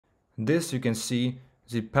This you can see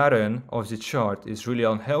the pattern of the chart is really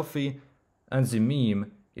unhealthy, and the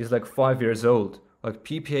meme is like 5 years old. Like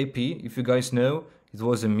PPAP, if you guys know, it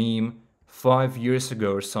was a meme 5 years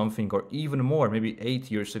ago or something, or even more, maybe 8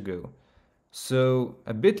 years ago. So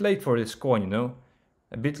a bit late for this coin, you know,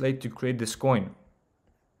 a bit late to create this coin.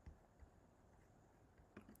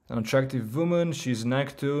 An attractive woman, she's an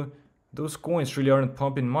actor. Those coins really aren't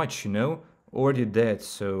pumping much, you know, already dead.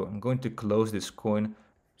 So I'm going to close this coin.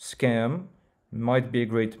 Scam, might be a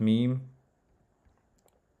great meme.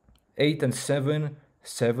 8 and 7,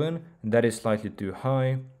 7, that is slightly too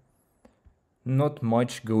high. Not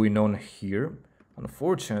much going on here,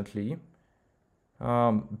 unfortunately.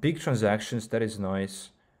 Big transactions, that is nice.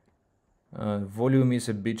 Volume is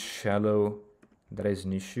a bit shallow, that is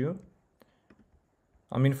an issue.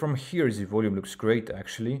 I mean, from here the volume looks great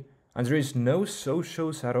actually, and there is no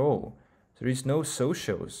socials at all. There is no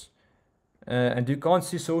socials, and you can't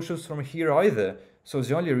see socials from here either. So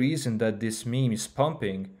the only reason that this meme is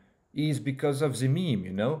pumping is because of the meme,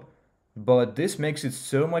 you know. But this makes it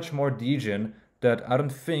so much more degen that I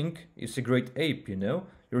don't think it's a great ape, you know.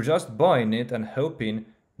 You're just buying it and hoping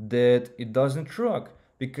that it doesn't rock,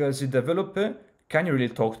 because the developer, can you really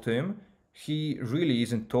talk to him? He really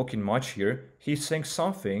isn't talking much here. He's saying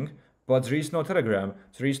something, but there is no Telegram,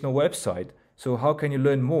 there is no website. So how can you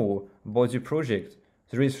learn more about the project?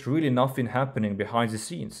 There is really nothing happening behind the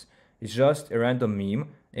scenes. It's just a random meme,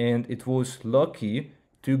 and it was lucky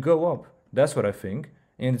to go up. That's what I think.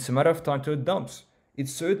 And it's a matter of time till it dumps. It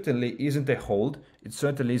certainly isn't a hold. It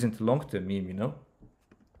certainly isn't a long-term meme, you know?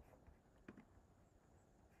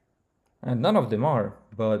 And none of them are,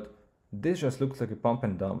 but this just looks like a pump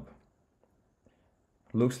and dump.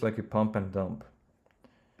 Looks like a pump and dump.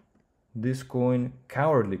 This coin,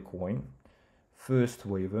 cowardly coin, first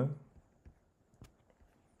waiver.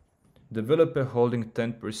 Developer holding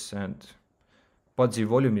 10%, but the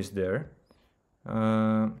volume is there.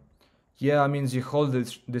 Yeah, I mean, the whole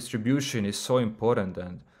distribution is so important,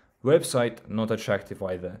 and website not attractive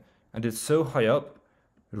either. And it's so high up,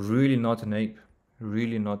 really not an ape,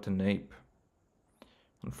 really not an ape.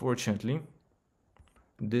 Unfortunately,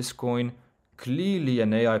 this coin, clearly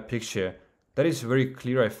an AI picture. That is very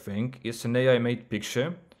clear, I think. It's an AI made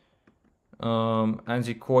picture. And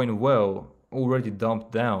the coin, well, already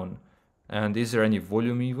dumped down. And is there any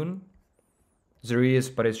volume even? There is,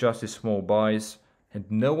 but it's just a small buys. And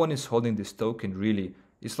no one is holding this token really.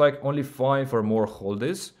 It's like only 5 or more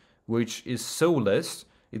holders, which is so less.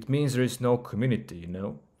 It means there is no community, you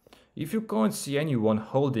know. If you can't see anyone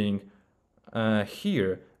holding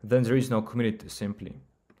here, then there is no community simply.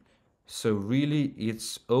 So really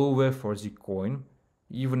it's over for the coin,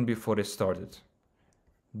 even before it started.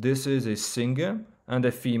 This is a singer and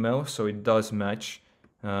a female, so it does match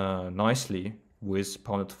nicely with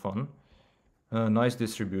Pump.fun. Nice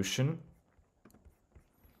distribution.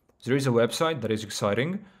 There is a website that is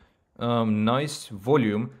exciting. Nice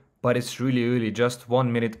volume, but it's really just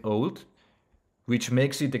 1 minute old, which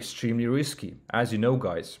makes it extremely risky, as you know,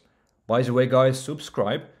 guys. By the way, guys,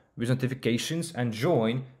 subscribe with notifications and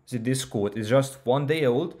join the Discord. It's just 1 day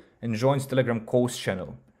old, and join the Telegram calls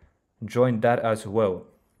channel. Join that as well.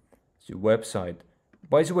 The website.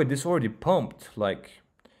 By the way, this already pumped like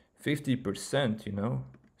 50%, you know,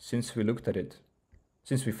 since we looked at it,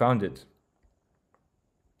 since we found it.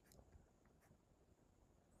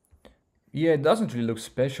 Yeah, it doesn't really look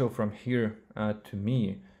special from here to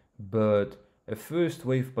me, but a first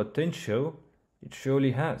wave potential it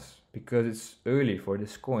surely has, because it's early for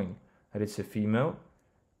this coin and it's a female.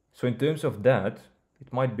 So in terms of that,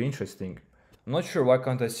 it might be interesting. I'm not sure why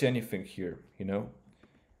can't I see anything here, you know?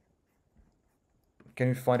 Can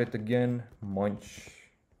we find it again? Munch.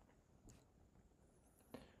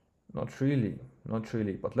 Not really,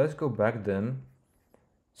 but let's go back then.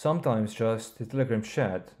 Sometimes just the Telegram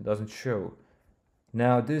chat doesn't show.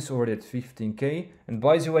 Now this already at 15k. And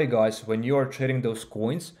by the way, guys, when you are trading those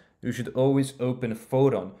coins, you should always open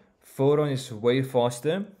Photon. Photon is way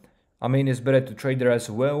faster. I mean, it's better to trade there as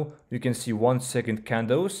well. You can see 1 second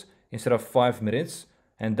candles instead of 5 minutes.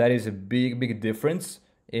 And that is a big difference.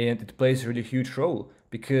 And it plays a really huge role,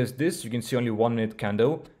 because this you can see only 1 minute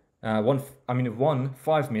candle. One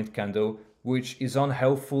 5-minute candle, which is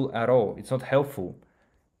unhelpful at all. It's not helpful.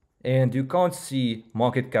 And you can't see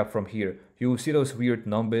market cap from here. You will see those weird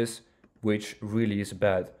numbers, which really is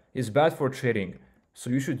bad. It's bad for trading,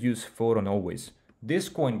 so you should use Photon always. This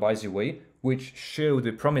coin, by the way, which showed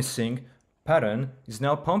a promising pattern, is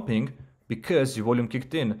now pumping because the volume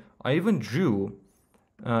kicked in. I even drew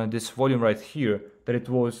this volume right here, that it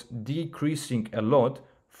was decreasing a lot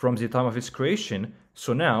from the time of its creation.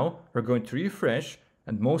 So now we're going to refresh,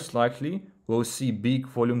 and most likely we'll see big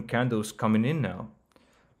volume candles coming in now.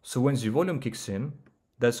 So when the volume kicks in,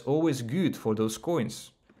 that's always good for those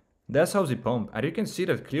coins. That's how they pump, and you can see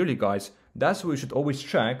that clearly, guys. That's why you should always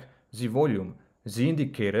track the volume, the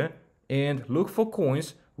indicator, and look for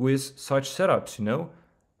coins with such setups,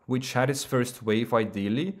 which had its first wave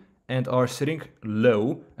ideally and are sitting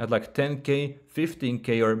low at like 10k,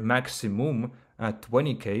 15k, or maximum at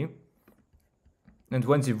 20k. And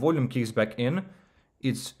when the volume kicks back in,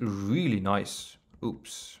 it's really nice.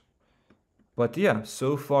 Oops. But yeah,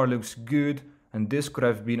 so far looks good, and this could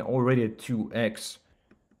have been already a 2x.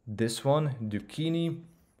 This one, Zucchini,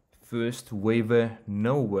 first waiver,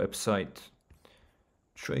 no website.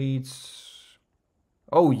 Trades.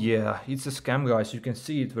 Oh yeah, it's a scam, guys. You can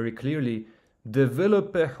see it very clearly.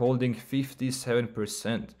 Developer holding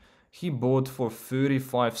 57%. He bought for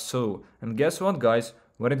 35 so. And guess what, guys?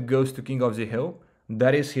 When it goes to King of the Hill,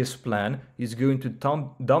 that is his plan. He's going to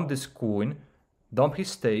dump this coin, dump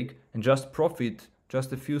his stake, and just profit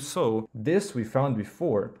just a few so. This we found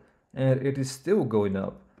before, and it is still going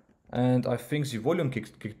up. And I think the volume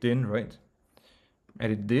kicked in, right?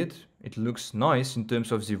 And it did. It looks nice in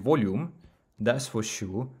terms of the volume, that's for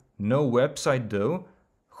sure. No website though.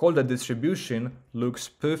 Holder distribution looks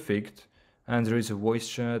perfect, and there is a voice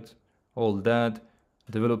chat, all that.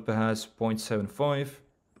 Developer has 0.75.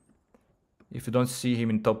 If you don't see him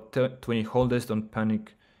in top 20 holders, don't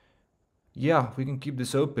panic. Yeah, we can keep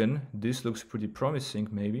this open. This looks pretty promising,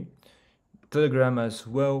 maybe. Telegram as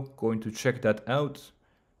well, going to check that out.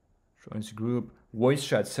 Joins group. Voice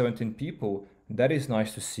chat, 17 people. That is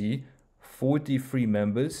nice to see. 43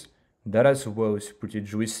 members. That as well is pretty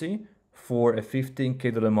juicy. For a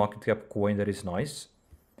 $15k market cap coin, that is nice.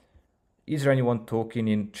 Is there anyone talking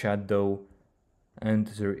in chat though? And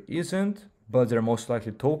there isn't, but they're most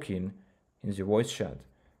likely talking in the voice chat.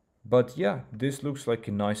 But yeah, this looks like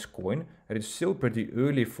a nice coin, and it's still pretty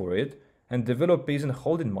early for it, and developer isn't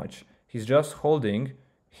holding much. He's just holding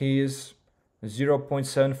his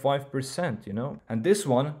 0.75%, And this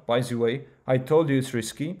one, by the way, I told you it's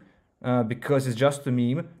risky because it's just a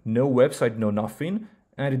meme, no website, no nothing,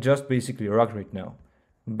 and it just basically rug right now.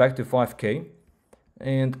 Back to 5k,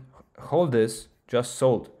 and holders just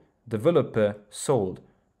sold. Developer sold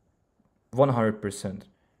 100%.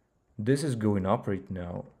 This is going up right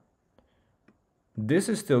now. This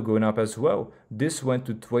is still going up as well. This went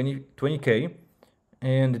to 20k,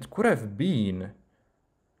 and it could have been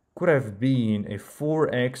a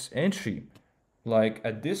 4x entry. Like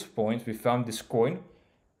at this point, we found this coin,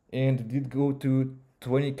 and it did go to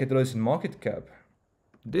 20k in market cap.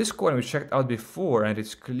 This coin we checked out before, and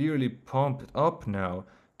it's clearly pumped up now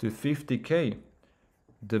to 50k.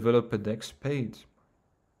 Developer DEX paid.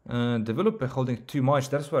 Developer holding too much.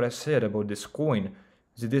 That's what I said about this coin.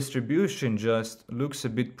 The distribution just looks a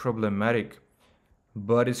bit problematic,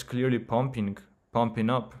 but it's clearly pumping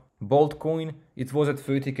up. Bolt coin, it was at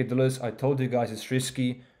 30k. I told you guys it's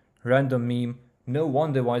risky. Random meme. No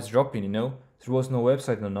wonder why it's dropping, There was no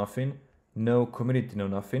website, no nothing. No community, no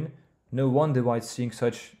nothing. No wonder why it's seeing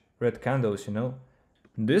such red candles,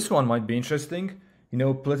 This one might be interesting.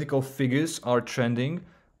 Political figures are trending,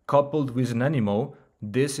 coupled with an animal.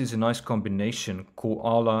 This is a nice combination.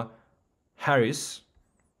 Koala Harris.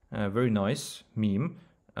 Very nice meme.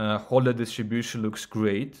 Holder distribution looks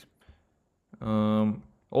great.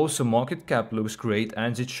 Also market cap looks great,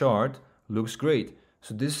 and the chart looks great.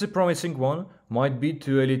 So this is a promising one. Might be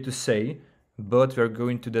too early to say, but we're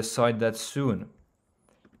going to decide that soon.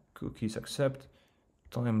 Cookies accept.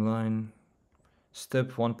 Timeline.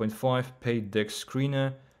 Step 1.5, paid DEX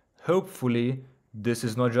screener. Hopefully this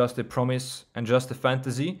is not just a promise and just a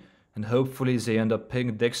fantasy, and hopefully they end up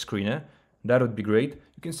paying DEX screener. That would be great.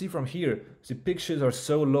 You can see from here, the pictures are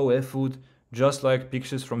so low effort, just like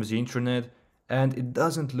pictures from the internet, and it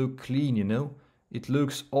doesn't look clean, It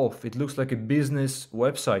looks off. It looks like a business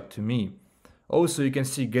website to me. Also, you can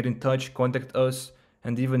see get in touch, contact us,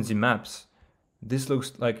 and even the maps. This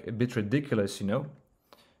looks like a bit ridiculous,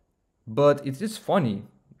 But it is funny.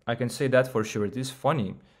 I can say that for sure. It is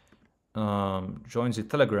funny. Join the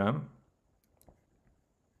Telegram.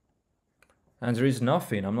 And there is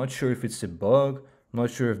nothing. I'm not sure if it's a bug. I'm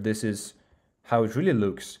not sure if this is how it really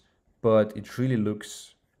looks. But it really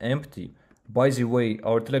looks empty. By the way,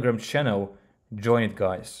 our Telegram channel, join it,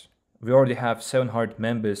 guys. We already have 700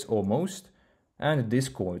 members almost. And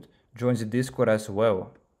Discord. Join the Discord as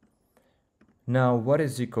well. Now, what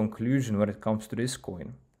is the conclusion when it comes to this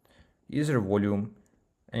coin? Is there volume?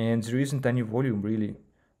 And there isn't any volume, really.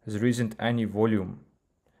 There isn't any volume.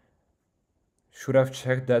 Should have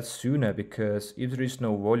checked that sooner, because if there is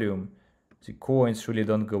no volume, the coins really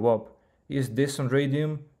don't go up. Is this on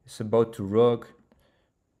Radium? It's about to rock,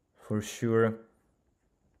 for sure.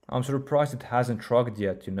 I'm surprised it hasn't rocked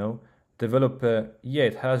yet, you know. Developer, yeah,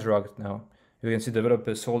 it has rocked now. You can see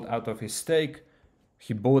developer sold out of his stake.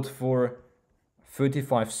 He bought for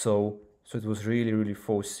 35 so it was really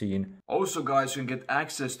foreseen. Also guys, you can get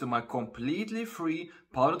access to my completely free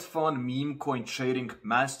Pump.fun meme coin trading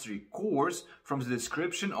mastery course from the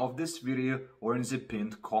description of this video or in the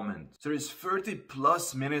pinned comment. There is 30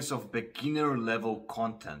 plus minutes of beginner level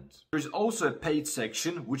content. There is also a paid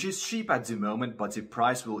section which is cheap at the moment, but the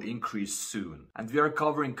price will increase soon. And we are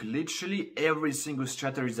covering literally every single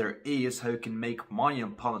strategy there is how you can make money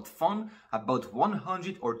on Pump.fun, about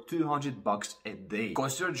 100 or 200 bucks a day.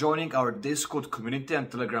 Consider joining our Discord community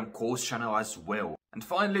and Telegram course channel as well. And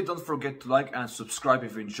finally, don't forget to like and subscribe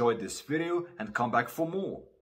if you enjoyed this video and come back for more.